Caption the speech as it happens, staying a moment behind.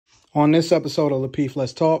On this episode of Lapeef,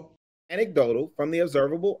 Let's Talk. Anecdotal from the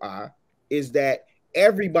observable eye is that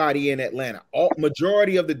everybody in Atlanta,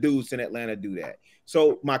 majority of the dudes in Atlanta do that.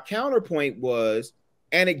 So my counterpoint was,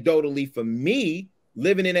 anecdotally for me,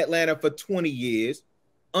 living in Atlanta for 20 years,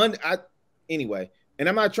 anyway, and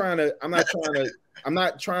I'm not trying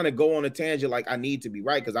to go on a tangent like I need to be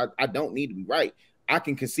right, because I don't need to be right. I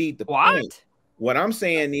can concede the point. What I'm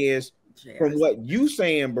saying is, from what you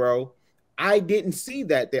saying, bro, I didn't see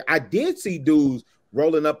that there. I did see dudes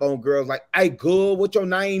rolling up on girls like, "Hey, good, what your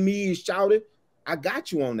name is?" Shouted. I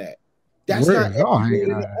got you on that. That's not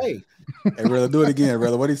hey, brother, do it again,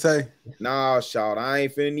 brother. What'd he say? Nah, shout. I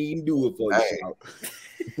ain't finna even do it for you, shout.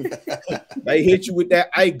 They hit you with that.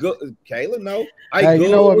 I go, Kayla. No, hey, you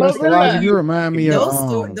know what, Mr. Logic, you remind me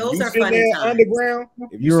of those are funny times. Underground.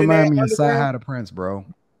 You remind me of Sci High the Prince, bro.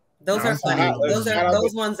 Those are funny.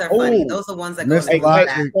 Those ones are funny. Those are ones that go Mr.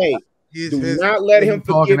 Logic. Do not let him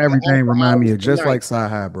talking everything. Remind me of just like Sci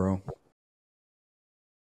High, bro.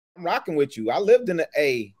 I'm rocking with you. I lived in the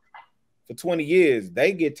A for 20 years.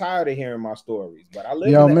 They get tired of hearing my stories, but I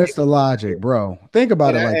live. Yo, Mr. Logic, bro. Think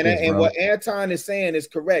about it like this, and bro. what Anton is saying is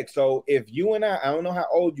correct. So if you and I don't know how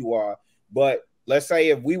old you are, but let's say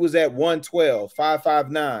if we was at 112,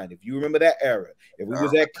 559, if you remember that era, if we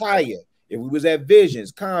was at Kaya, if we was at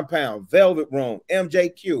Visions, Compound, Velvet Room,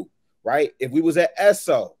 MJQ, right? If we was at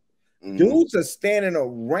SO, dudes are standing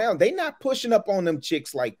around. They not pushing up on them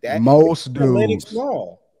chicks like that. Most dudes.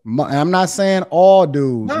 Small. I'm not saying all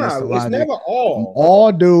dudes. Nah, it's never all.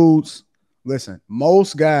 All dudes. Listen,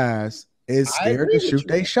 most guys is scared to shoot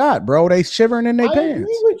their shot, bro. They shivering in their pants. I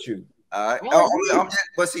agree with you.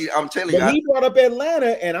 I'm telling you. But he brought up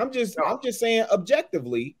Atlanta, and I'm just saying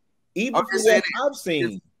objectively, even from what I've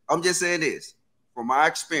seen. I'm just saying this from my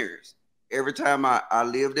experience. Every time I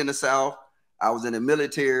lived in the South, I was in the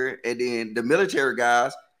military, and then the military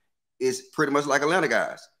guys is pretty much like Atlanta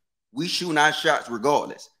guys. We shoot our shots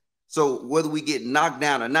regardless. So whether we get knocked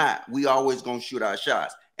down or not, we always gonna shoot our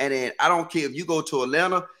shots. And then I don't care if you go to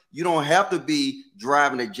Atlanta, you don't have to be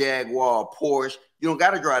driving a Jaguar, Porsche. You don't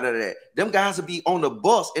got to drive out of that. Them guys will be on the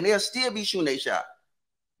bus and they'll still be shooting their shot.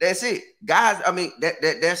 That's it, guys. I mean,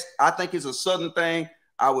 that's I think it's a Southern thing.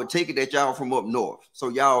 I would take it that y'all from up north, so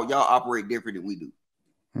y'all operate different than we do.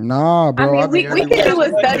 Nah, bro. I mean, we can do a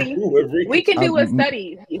study. We can do a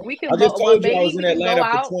study. We can. I just told you I was in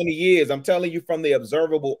Atlanta for 20 years. I'm telling you from the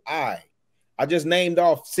observable eye. I just named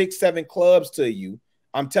off 6, 7 clubs to you.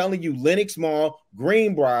 I'm telling you, Lenox Mall,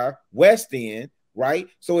 Greenbrier, West End, right?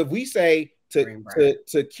 So if we say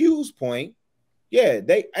to Q's point, yeah,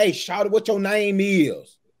 hey, shout out what your name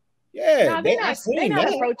is. Yeah, no, they're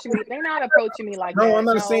not approaching me. They're not approaching me like that. No, I'm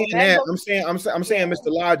not saying that. I'm saying Mr.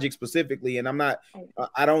 Logic specifically, and I'm not.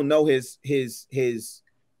 I don't know his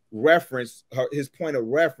reference, his point of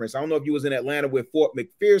reference. I don't know if you was in Atlanta where Fort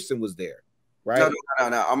McPherson was there, right?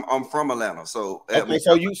 No. I'm from Atlanta, so okay.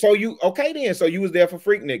 So you okay then? So you was there for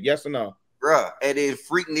Freaknik, yes or no? Bruh, and then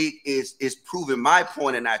Freaknik is proving my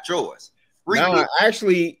point and not yours. No,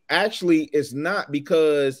 actually, it's not,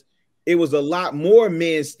 because it was a lot more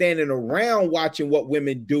men standing around watching what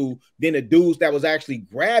women do than the dudes that was actually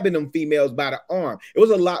grabbing them females by the arm. It was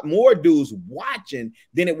a lot more dudes watching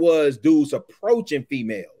than it was dudes approaching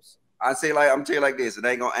females. I'm telling you like this. It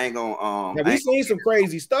ain't gonna. Now we seen some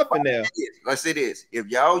crazy stuff in there. Let's say this: if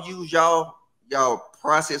y'all use y'all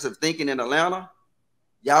process of thinking in Atlanta,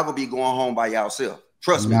 y'all gonna be going home by yourself.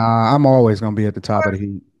 Trust me. Nah, I'm always gonna be at the top of the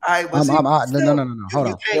heat. No. Hold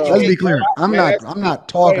on. Let's be clear. I'm not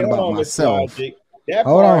talking about myself.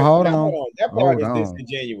 Hold on. That part is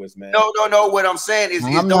disingenuous, man. No. What I'm saying is,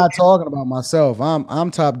 I'm not talking about myself. I'm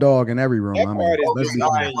top dog in every room. I don't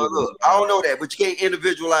know that, but you can't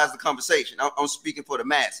individualize the conversation. I'm speaking for the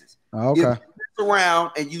masses. Okay. If you mess around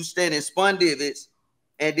and you stand in spun divots,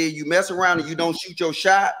 and then you mess around and you don't shoot your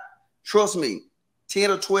shot, trust me, 10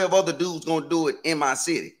 or 12 other dudes gonna do it in my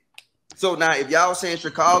city. So now, if y'all saying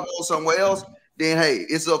Chicago or somewhere else, then hey,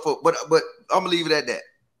 it's up for. But I'm gonna leave it at that.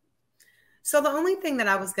 So the only thing that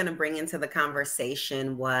I was going to bring into the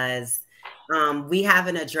conversation was we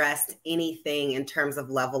haven't addressed anything in terms of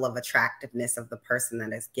level of attractiveness of the person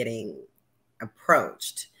that is getting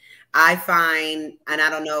approached. I find, and I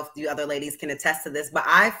don't know if the other ladies can attest to this, but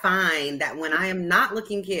I find that when I am not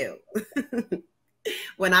looking cute,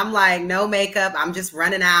 when I'm like no makeup, I'm just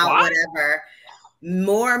running out, whatever,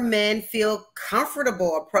 more men feel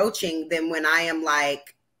comfortable approaching than when I am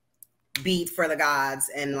like beat for the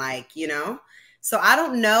gods and like, so I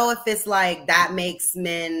don't know if it's like that makes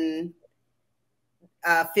men,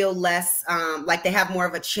 feel less like they have more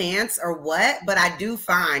of a chance or what. But I do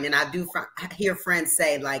find, and I hear friends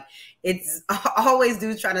say, like, it's always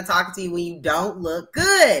dudes trying to talk to you when you don't look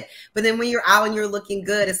good. But then when you're out and you're looking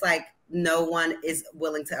good, it's like no one is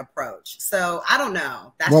willing to approach. So I don't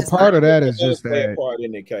know. That's well, part of that is just that part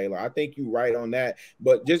in it, Kayla. I think you're right on that.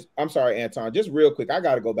 But just, I'm sorry, Anton, just real quick. I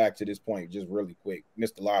got to go back to this point just really quick,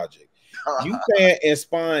 Mr. Logic. You saying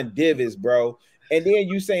inspiring divots, bro. And then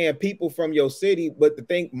you saying people from your city. But the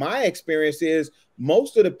thing, my experience is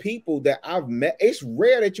most of the people that I've met, it's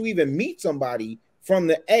rare that you even meet somebody from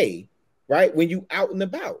the A, right? When you out and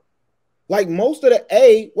about. Like most of the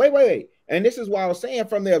A, wait. And this is why I was saying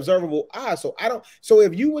from the observable eye. So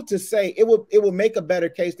if you were to say, it would make a better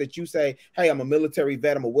case that you say, hey, I'm a military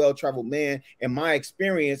vet, I'm a well-traveled man, and my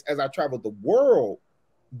experience as I traveled the world,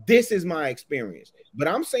 this is my experience. But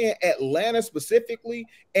I'm saying Atlanta specifically,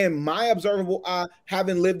 and my observable eye,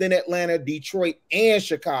 having lived in Atlanta, Detroit, and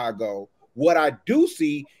Chicago, what I do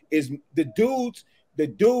see is the dudes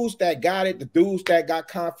that got it, the dudes that got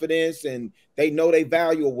confidence and they know they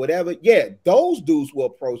value or whatever. Yeah, those dudes will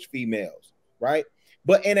approach females, right?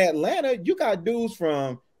 But in Atlanta, you got dudes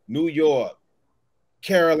from New York,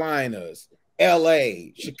 Carolinas,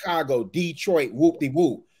 LA, Chicago, Detroit,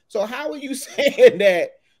 whoop-de-whoop. So how are you saying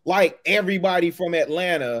that like everybody from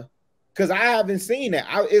Atlanta? Because I haven't seen that.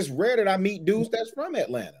 It's rare that I meet dudes that's from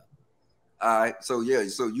Atlanta. All right, so yeah,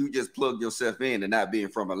 so you just plug yourself in and not being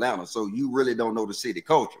from Atlanta, so you really don't know the city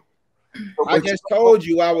culture. I just told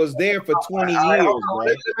you I was there for 20 years,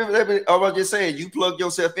 right? I was just saying you plug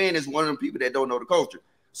yourself in as one of the people that don't know the culture.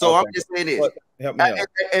 So okay. I'm just saying this, help me out.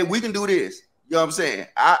 And we can do this. You know what I'm saying?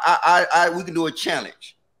 We can do a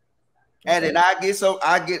challenge, and then I get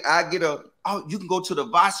a. Oh, you can go to the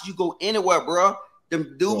Voss, you go anywhere, bro.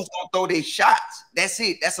 Them dudes gonna throw their shots. That's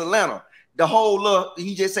it. That's Atlanta. The whole look,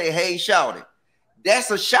 you just say, hey, shout it. That's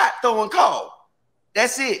a shot throwing call.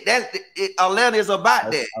 That's it. That's it. Atlanta is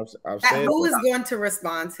about that. Who is going to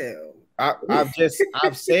respond to?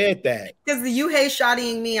 I've said that. Because you hate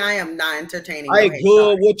shotting me, I am not entertaining. I ain't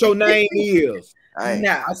good what your name is.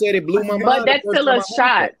 No. I said it blew my mind. But that's still a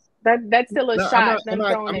shot. That's still a shot. I'm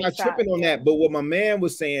not tripping on that. But what my man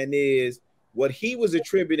was saying is what he was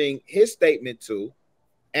attributing his statement to,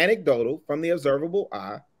 anecdotal from the observable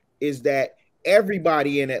eye, is that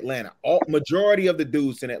everybody in Atlanta, majority of the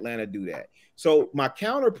dudes in Atlanta do that. So my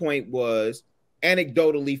counterpoint was,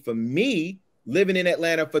 anecdotally for me, living in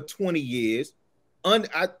Atlanta for 20 years,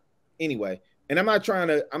 anyway, and I'm not trying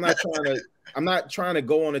to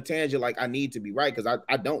go on a tangent like I need to be right, because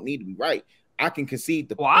I don't need to be right. I can concede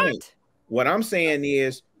the point. What I'm saying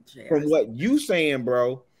is, from what you saying,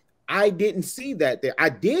 bro, I didn't see that there. I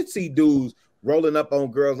did see dudes rolling up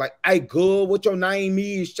on girls like, "I good, what your name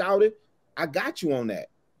is?" Shouted. I got you on that.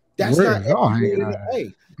 That's not hanging out.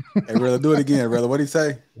 Hey, brother, do it again, brother. What'd he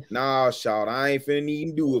say? Nah, shout. I ain't finna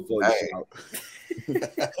even do it for you. Shout.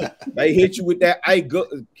 They hit you with that. I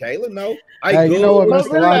good, Kayla. No, hey, you know what,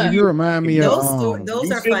 Mr. Logic? You remind me of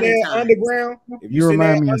those are funny times. Underground. You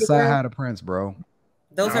remind me of Sci-Hi the Prince, bro.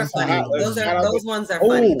 Those are funny. Those ones are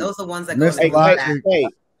funny. Those are ones that go Mr.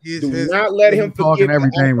 Logic. Do not let him talking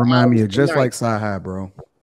everything. Remind me of just like Sci-Hi, bro.